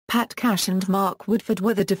Cash and Mark Woodforde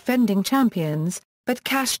were the defending champions, but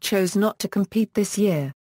Cash chose not to compete this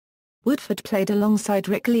year. Woodforde played alongside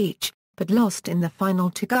Rick Leach, but lost in the final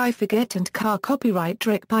to Guy Forget and car copyright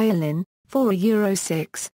Rick Pioline,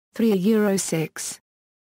 4-6, 3-6.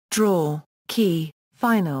 Draw, Key,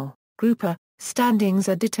 Final, Grouper. Standings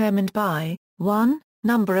are determined by 1.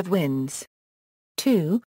 Number of wins.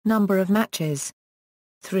 2. Number of matches.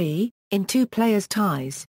 3. In two players'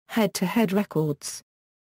 ties, head-to-head records.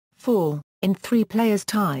 4. In three players'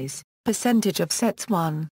 ties, percentage of sets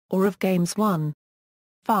won, or of games won.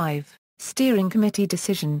 5. Steering committee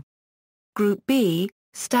decision. Group B,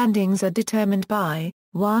 standings are determined by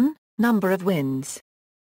 1. Number of wins.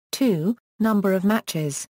 2. Number of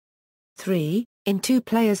matches. 3. In two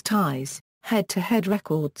players' ties, head-to-head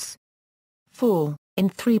records. 4. In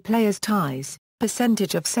three players' ties,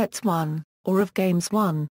 percentage of sets won, or of games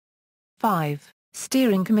won. 5.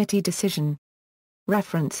 Steering committee decision.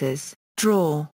 References, Draw.